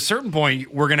yet, but at a certain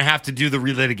point, we're going to have to do the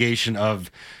relitigation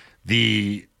of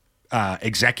the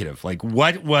executive. Like,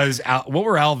 what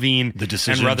were Alvin the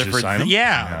decision and Rutherford? To sign him?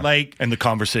 Yeah, like, and the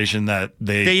conversation that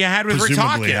they had with Rick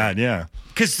Tocchet. Yeah,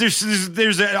 because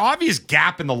there's an obvious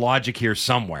gap in the logic here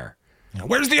somewhere.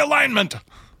 Where's the alignment?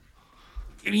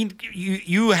 I mean,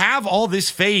 you have all this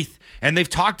faith, and they've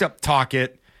talked up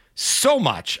Tocchet so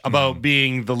much about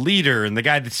being the leader and the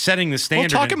guy that's setting the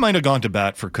standard. Well, Tocchet might have gone to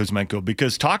bat for Kuzmenko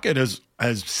because Tocchet has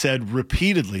said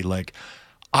repeatedly, like,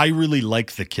 I really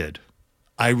like the kid.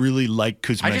 I really like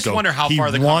Kuzmenko. I just wonder how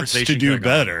far the conversation wants to do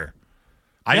better.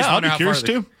 I just I'll wonder be how curious far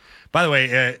too. By the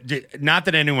way, not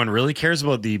that anyone really cares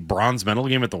about the bronze medal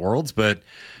game at the Worlds, but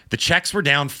the Czechs were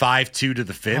down 5-2 to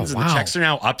the Finns, Oh, and the wow. Czechs are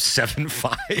now up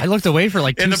 7-5. I looked away for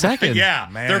like 2 seconds. Yeah,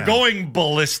 Man. they're going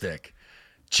ballistic.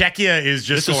 Czechia is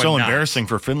just This is going so nuts. embarrassing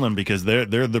for Finland because they're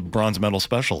the bronze medal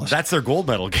specialists. That's their gold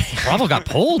medal game. Bravo got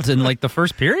pulled in like the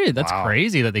first period. That's Wow.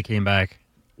 crazy that they came back.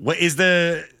 What is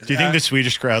the? Do you think the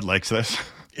Swedish crowd likes this?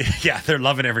 Yeah, they're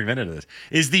loving every minute of this.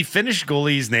 Is the Finnish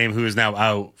goalie's name, who is now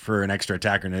out for an extra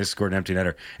attacker and has scored an empty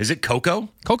netter, is it Coco?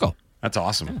 Coco. That's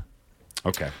awesome.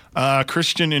 Okay.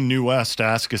 Christian in New West,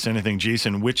 ask us anything.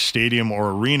 Jason, which stadium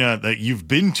or arena that you've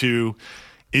been to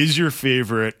is your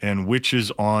favorite and which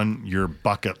is on your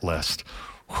bucket list?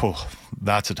 Whew,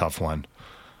 that's a tough one.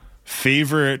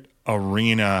 Favorite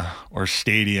arena or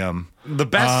stadium? The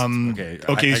best. Okay.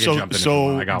 I can So jump in if you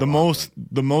want. I got the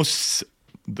one, most.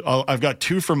 I've got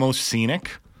two for most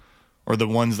scenic, or the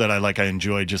ones that I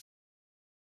enjoy just.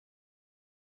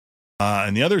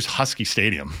 And the other is Husky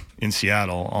Stadium in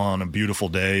Seattle on a beautiful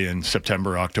day in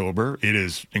September, October. It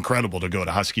is incredible to go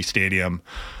to Husky Stadium.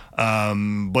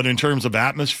 But in terms of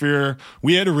atmosphere,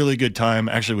 we had a really good time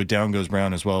actually with Down Goes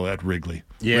Brown as well at Wrigley.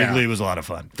 Yeah. Wrigley was a lot of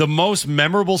fun. The most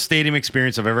memorable stadium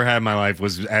experience I've ever had in my life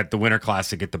was at the Winter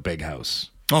Classic at the Big House.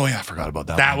 Oh yeah, I forgot about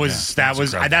that. That one. was Yeah, incredible.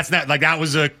 incredible. that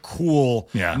was a cool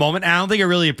Yeah. moment. I don't think I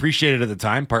really appreciated it at the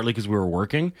time, partly because we were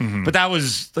working. Mm-hmm. But that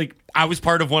was I was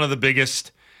part of one of the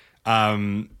biggest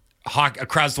crowds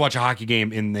to watch a hockey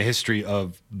game in the history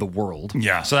of the world.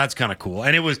 Yeah. So that's kind of cool.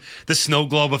 And it was the snow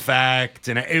globe effect,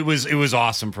 and it was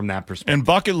awesome from that perspective. And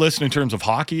bucket list in terms of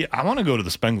hockey, I want to go to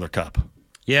the Spengler Cup.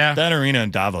 Yeah. That arena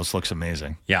in Davos looks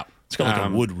amazing. Yeah. It's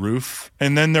got a wood roof.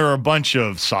 And then there are a bunch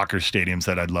of soccer stadiums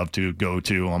that I'd love to go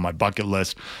to on my bucket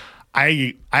list.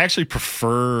 I actually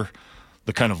prefer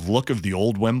the kind of look of the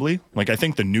old Wembley. I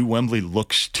think the new Wembley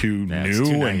looks too it's new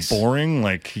too nice. and boring.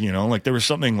 There was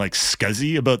something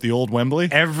scuzzy about the old Wembley.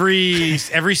 Every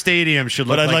stadium should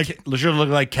look But should look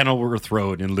like Kenilworth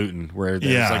Road in Luton, where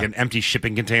there's Yeah. an empty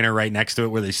shipping container right next to it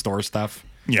where they store stuff.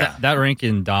 Yeah. That rink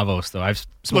in Davos, though, I've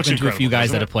spoken to a incredible, few guys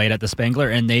doesn't that it? have played at the Spengler,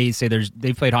 and they say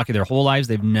they've played hockey their whole lives.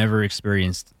 They've never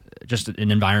experienced just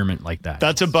an environment like that.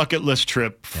 That's a bucket list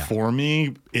trip for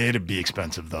me. It'd be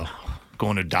expensive, though.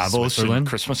 Going to Davos in Switzerland?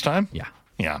 Christmas time? Yeah.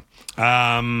 Yeah.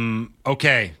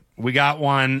 Okay, we got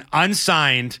one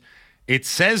unsigned. It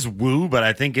says woo, but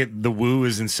I think the woo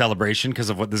is in celebration because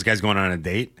of what this guy's going on a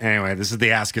date. Anyway, this is the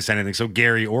Ask Us Anything. So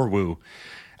Gary or woo.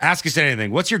 Ask us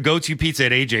anything. What's your go-to pizza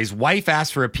at AJ's? Wife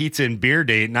asked for a pizza and beer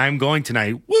date, and I'm going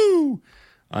tonight. Woo!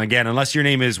 Again, unless your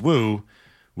name is Woo.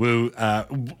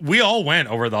 We all went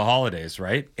over the holidays,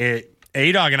 right?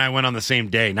 A-Dog and I went on the same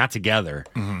day, not together.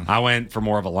 Mm-hmm. I went for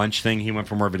more of a lunch thing. He went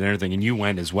for more of a dinner thing, and you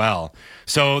went as well.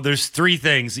 So there's three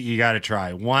things that you got to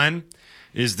try. One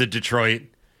is the Detroit.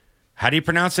 How do you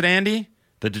pronounce it, Andy?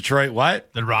 The Detroit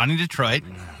what? The Ronnie Detroit.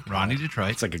 Ronnie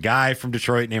Detroit. It's like a guy from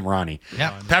Detroit named Ronnie.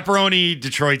 Yeah. Pepperoni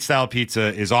Detroit style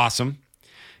pizza is awesome.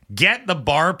 Get the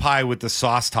bar pie with the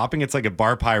sauce topping. It's like a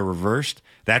bar pie reversed.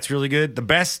 That's really good. The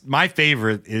best, my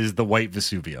favorite, is the white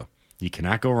Vesuvio. You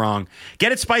cannot go wrong.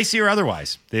 Get it spicy or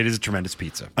otherwise. It is a tremendous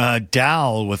pizza.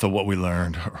 Dal with a what we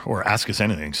learned, or ask us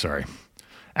anything, sorry.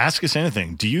 Ask us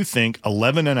anything. Do you think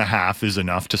 11.5 is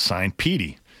enough to sign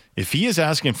Petey? If he is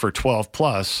asking for 12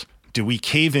 plus, do we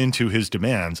cave into his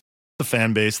demands? The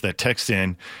fan base that texts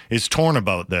in is torn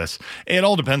about this. It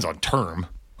all depends on term.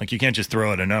 You can't just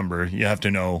throw out a number. You have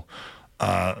to know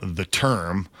the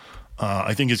term.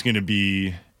 I think it's going to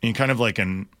be in kind of like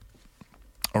a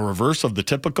reverse of the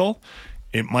typical.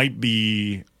 It might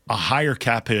be a higher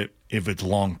cap hit if it's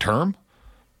long term,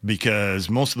 because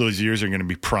most of those years are going to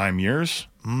be prime years.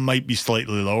 Might be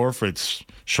slightly lower if it's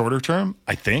shorter term,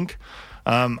 I think.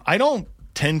 I don't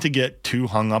tend to get too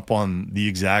hung up on the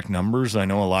exact numbers. I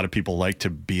know a lot of people like to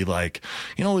be like,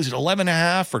 is it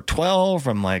 11.5 or 12?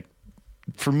 I'm like,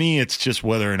 for me, it's just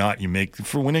whether or not you make,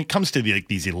 for when it comes to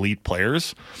these elite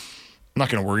players, I'm not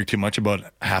going to worry too much about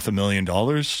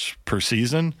 $500,000 per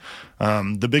season.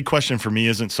 The big question for me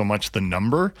isn't so much the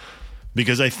number,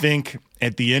 because I think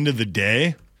at the end of the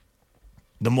day,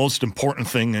 the most important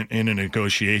thing in a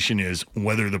negotiation is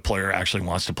whether the player actually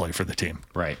wants to play for the team.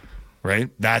 Right.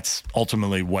 That's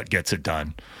ultimately what gets it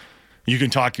done. You can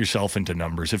talk yourself into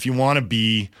numbers. If you want to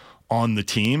be on the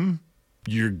team,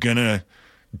 you're going to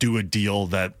do a deal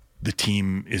that the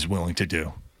team is willing to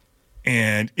do.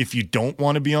 And if you don't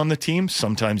want to be on the team,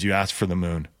 sometimes you ask for the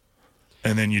moon.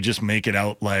 And then you just make it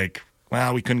out like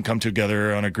well, we couldn't come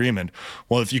together on agreement.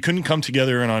 Well, if you couldn't come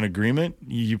together on agreement,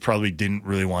 you probably didn't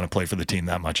really want to play for the team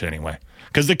that much anyway.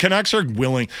 Because the Canucks are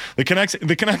willing. The Canucks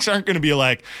aren't going to be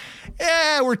like,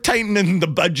 we're tightening the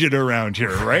budget around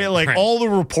here, right? Like all the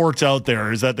reports out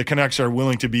there is that the Canucks are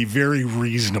willing to be very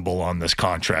reasonable on this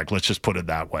contract. Let's just put it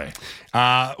that way.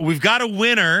 We've got a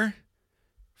winner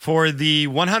for the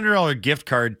 $100 gift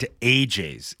card to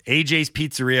AJ's. AJ's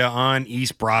Pizzeria on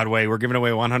East Broadway. We're giving away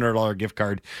a $100 gift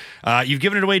card. You've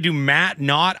given it away to Matt,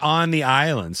 not on the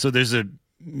island. So there's a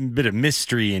bit of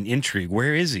mystery and intrigue.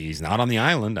 Where is he? He's not on the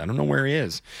island. I don't know where he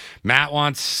is. Matt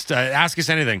wants to ask us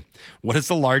anything. What is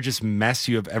the largest mess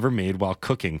you have ever made while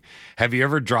cooking? Have you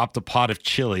ever dropped a pot of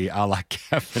chili a la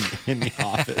Kevin in the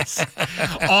Office?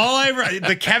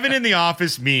 The Kevin in the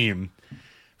Office meme,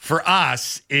 for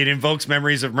us, it invokes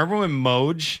memories of, remember when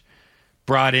Moj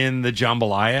brought in the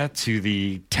jambalaya to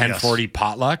the 1040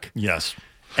 potluck? Yes.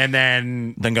 And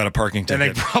then got a parking ticket.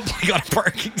 And they probably got a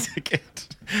parking ticket.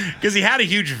 Because he had a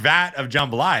huge vat of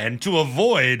jambalaya. And to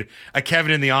avoid a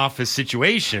Kevin in the Office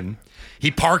situation, he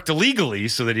parked illegally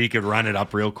so that he could run it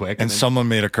up real quick. And someone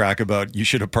made a crack about, you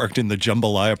should have parked in the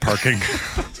jambalaya parking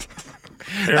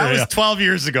area. That was 12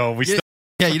 years ago. You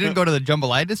didn't go to the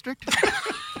jambalaya district?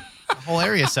 The whole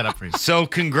area set up for you. So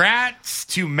congrats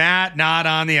to Matt, not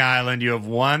on the island. You have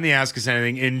won the Ask Us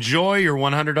Anything. Enjoy your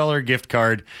 $100 gift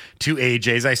card to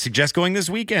AJ's. I suggest going this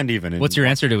weekend even. What's your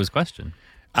answer to his question?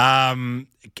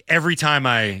 Every time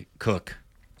I cook.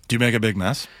 Do you make a big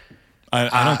mess?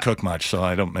 I don't cook much, so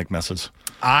I don't make messes.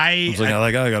 I got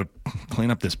to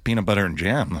clean up this peanut butter and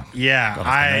jam.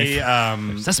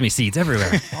 Yeah, sesame seeds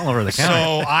everywhere, all over the counter.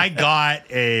 So I got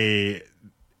a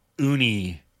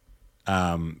Uni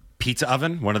pizza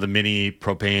oven, one of the mini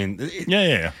propane.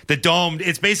 Yeah. The domed.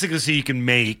 It's basically so you can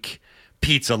make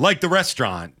pizza like the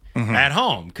restaurant. At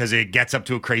home, because it gets up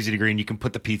to a crazy degree and you can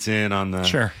put the pizza in on the...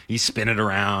 Sure. You spin it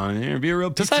around and it'll be a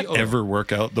real pizza. Does that ever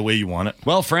work out the way you want it?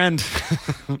 Well, friend,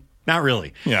 not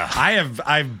really. Yeah.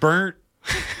 I've burnt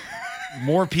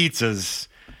more pizzas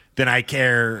than I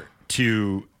care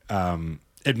to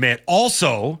admit.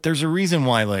 Also, there's a reason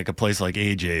why like a place like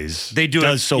AJ's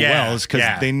does so well is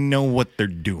because they know what they're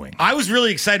doing. I was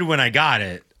really excited when I got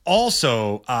it.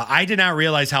 Also, I did not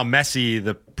realize how messy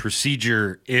the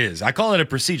procedure is. I call it a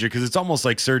procedure because it's almost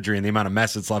like surgery and the amount of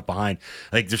mess that's left behind.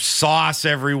 Like there's sauce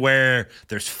everywhere.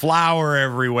 There's flour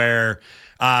everywhere.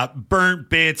 Burnt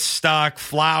bits stuck,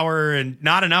 flour, and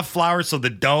not enough flour so the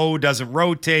dough doesn't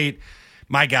rotate.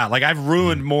 My God, like I've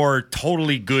ruined more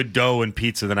totally good dough and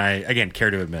pizza than I, again, care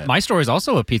to admit. My story is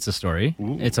also a pizza story.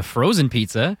 Ooh. It's a frozen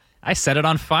pizza. I set it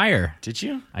on fire. Did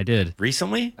you? I did.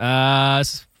 Recently?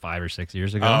 5 or 6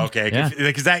 years ago. Oh, okay.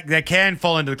 Because that can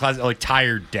fall into the class like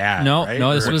tired dad. No, right?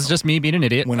 no, this was just me being an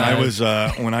idiot. When I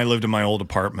lived in my old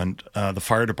apartment, the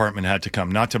fire department had to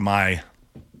come, not to my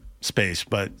space,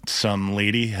 but some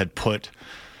lady had put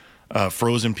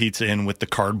frozen pizza in with the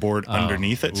cardboard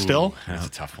underneath it. Still, that's a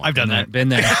tough one. I've done that. Been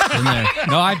there.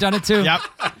 No, I've done it too. Yep.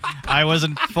 I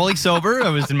wasn't fully sober. I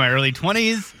was in my early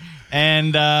 20s.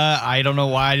 And I don't know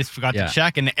why, I just forgot to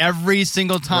check. And every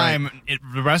single time,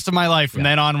 the rest of my life from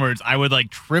then onwards, I would like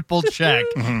triple check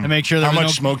to make sure there How was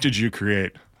much smoke did you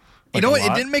create? You know what?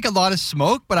 It didn't make a lot of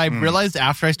smoke, but I realized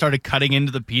after I started cutting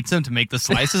into the pizza to make the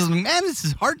slices, man, this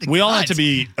is hard to cut. We all had to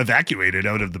be evacuated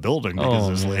out of the building because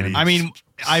this lady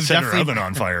I've set her definitely oven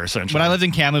on fire, essentially. When I lived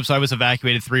in Kamloops, I was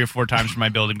evacuated 3 or 4 times from my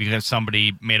building because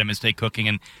somebody made a mistake cooking.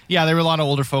 And yeah, there were a lot of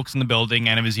older folks in the building,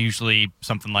 and it was usually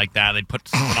something like that. They'd put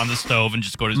someone on the stove and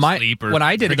just go to sleep or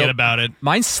forget about it.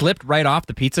 Mine slipped right off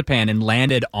the pizza pan and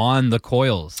landed on the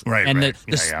coils. Right, and right.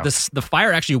 The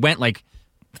fire actually went like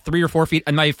 3 or 4 feet,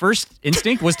 and my first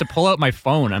instinct was to pull out my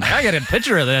phone. I'm like, I got a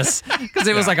picture of this because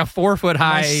it was like a 4 foot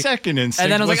high. My second instinct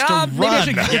and then I was like, to maybe I run.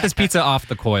 should get this pizza off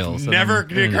the coils. Never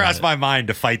did cross my mind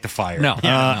to fight the fire. No.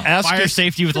 Fire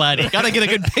safety with Laddie. Got to get a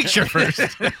good picture first.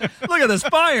 Look at this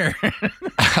fire.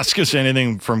 Ask us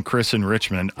anything from Chris in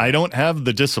Richmond. I don't have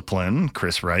the discipline,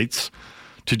 Chris writes,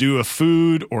 to do a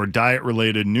food or diet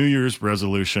related New Year's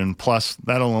resolution. Plus,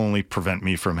 that'll only prevent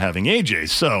me from having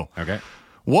AJ's. So,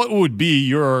 what would be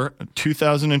your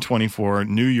 2024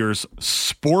 New Year's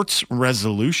sports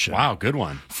resolution? Wow, good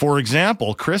one. For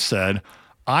example, Chris said,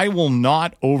 I will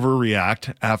not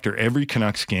overreact after every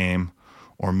Canucks game,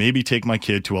 or maybe take my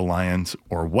kid to a Lions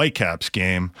or Whitecaps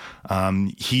game.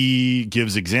 He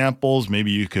gives examples.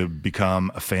 Maybe you could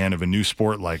become a fan of a new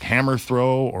sport like hammer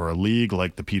throw, or a league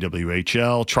like the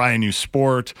PWHL. Try a new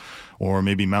sport, or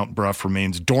maybe Mount Bruff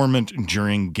remains dormant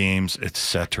during games,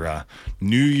 etc.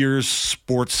 New Year's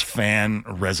sports fan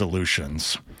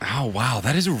resolutions. Oh, wow.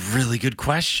 That is a really good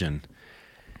question.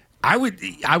 I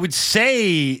would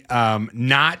say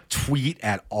not tweet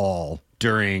at all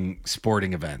during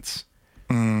sporting events.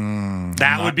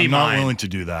 That would be I'm mine. not willing to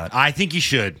do that. I think you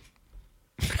should.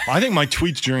 I think my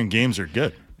tweets during games are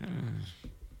good.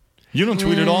 You don't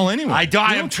tweet at all anyway. I don't.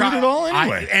 You don't tweet at all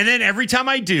anyway. And then every time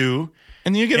I do,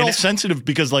 and you get all sensitive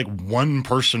because like one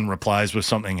person replies with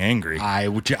something angry.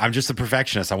 I'm just a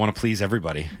perfectionist. I want to please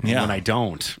everybody. Yeah. When I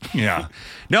don't. Yeah.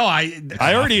 No, I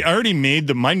already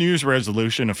made my New Year's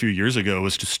resolution a few years ago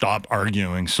was to stop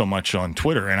arguing so much on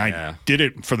Twitter, and I did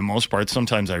it for the most part.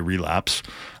 Sometimes I relapse,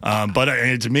 but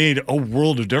it's made a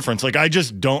world of difference. Like I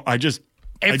just won't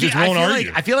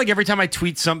argue. I feel like every time I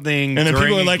tweet something, and then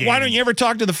people are a like, game, "Why don't you ever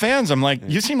talk to the fans?" I'm like,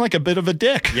 "You seem like a bit of a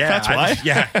dick." Yeah, that's why.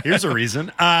 Here's a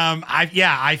reason.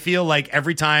 I feel like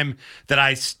every time that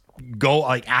I go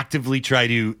like actively try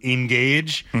to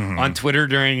engage on Twitter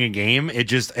during a game,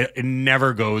 it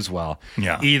never goes well.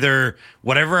 Yeah. Either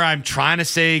whatever I'm trying to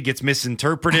say gets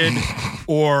misinterpreted,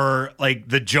 or like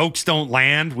the jokes don't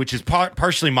land, which is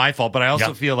partially my fault. But I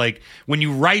also feel like when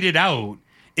you write it out,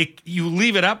 you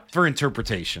leave it up for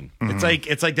interpretation.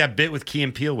 It's like that bit with Key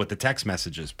and Peele with the text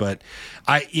messages. But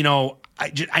I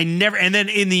never. And then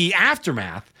in the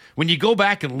aftermath, when you go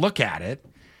back and look at it,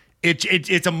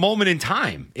 it's a moment in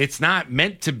time. It's not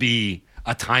meant to be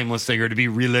a timeless thing or to be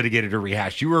relitigated or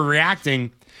rehashed. You were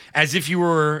reacting as if you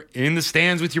were in the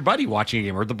stands with your buddy watching a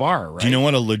game or at the bar. Right? Do you know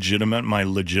what my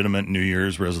legitimate New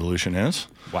Year's resolution is?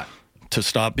 What? To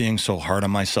stop being so hard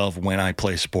on myself when I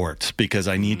play sports, because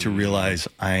I need to realize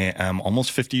I am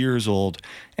almost 50 years old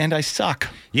and I suck.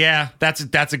 Yeah, that's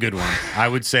a good one. I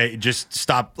would say just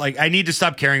stop. Like I need to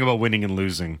stop caring about winning and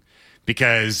losing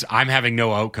because I'm having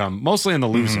no outcome, mostly in the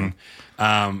losing.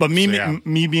 But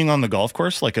me being on the golf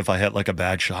course, like if I hit like a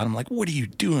bad shot, I'm like, what are you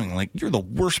doing? Like you're the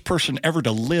worst person ever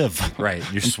to live. Right.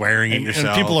 You're swearing at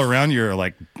yourself. And people around you are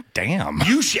like, damn.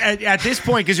 You should, at this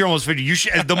point, because you're almost 50, you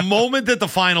should, the moment that the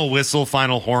final whistle,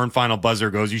 final horn, final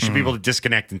buzzer goes, you should be able to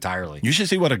disconnect entirely. You should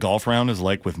see what a golf round is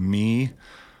like with me.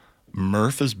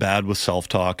 Murph is bad with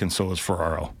self-talk, and so is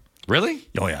Ferraro. Really?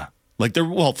 Oh, yeah. Like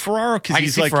Ferraro, because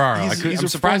he's like Ferraro.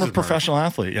 He's a former professional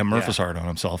athlete. Yeah, Murph is hard on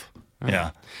himself.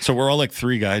 Yeah. So we're all like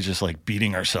three guys just like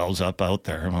beating ourselves up out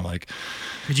there. And we're like,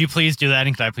 could you please do that?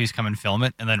 And could I please come and film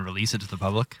it and then release it to the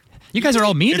public? You guys are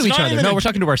all mean to each other. No, we're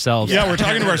talking to ourselves. Yeah, we're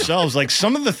talking to ourselves. Like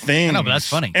some of the things. I know, but that's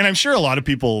funny. And I'm sure a lot of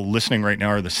people listening right now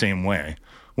are the same way,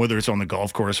 whether it's on the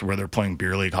golf course or whether they're playing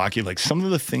beer league hockey. Like some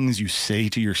of the things you say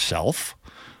to yourself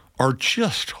are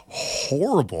just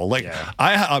horrible. Like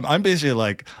I'm basically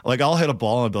like I'll hit a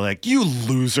ball and be like, you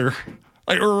loser.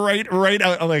 Like right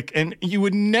out, like, and you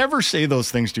would never say those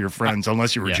things to your friends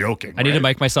unless you were joking. I need to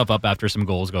mic myself up after some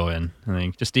goals go in. I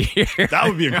think just to hear. That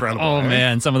would be incredible. Oh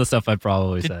man, some of the stuff I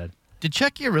probably said. Did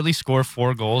Czechia really score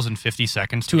 4 goals in 50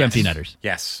 seconds? 2 empty netters.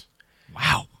 Yes.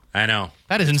 Wow. I know.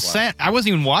 That is insane. I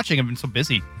wasn't even watching. I've been so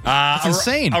busy. That's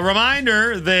insane. A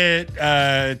reminder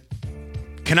that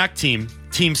Canuck Team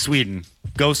Sweden,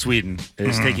 Go Sweden,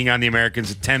 is taking on the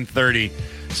Americans at 10:30.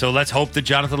 So let's hope that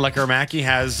Jonathan Lekkerimäki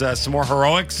has some more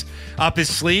heroics up his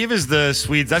sleeve as the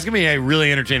Swedes. That's going to be a really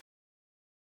entertaining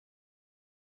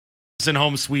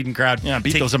home Sweden crowd. Yeah,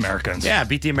 beat those Americans. Yeah,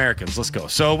 beat the Americans. Let's go.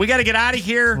 So we got to get out of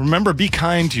here. Remember, be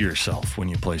kind to yourself when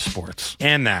you play sports.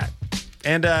 And that.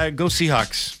 And go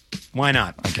Seahawks. Why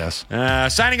not? I guess.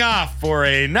 Signing off for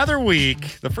another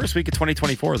week. The first week of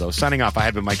 2024, though. Signing off. I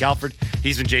have been Mike Alford.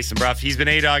 He's been Jason Bruff. He's been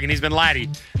A-Dog. And he's been Laddie.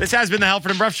 This has been the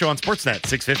Halford and Bruff Show on Sportsnet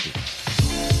 650.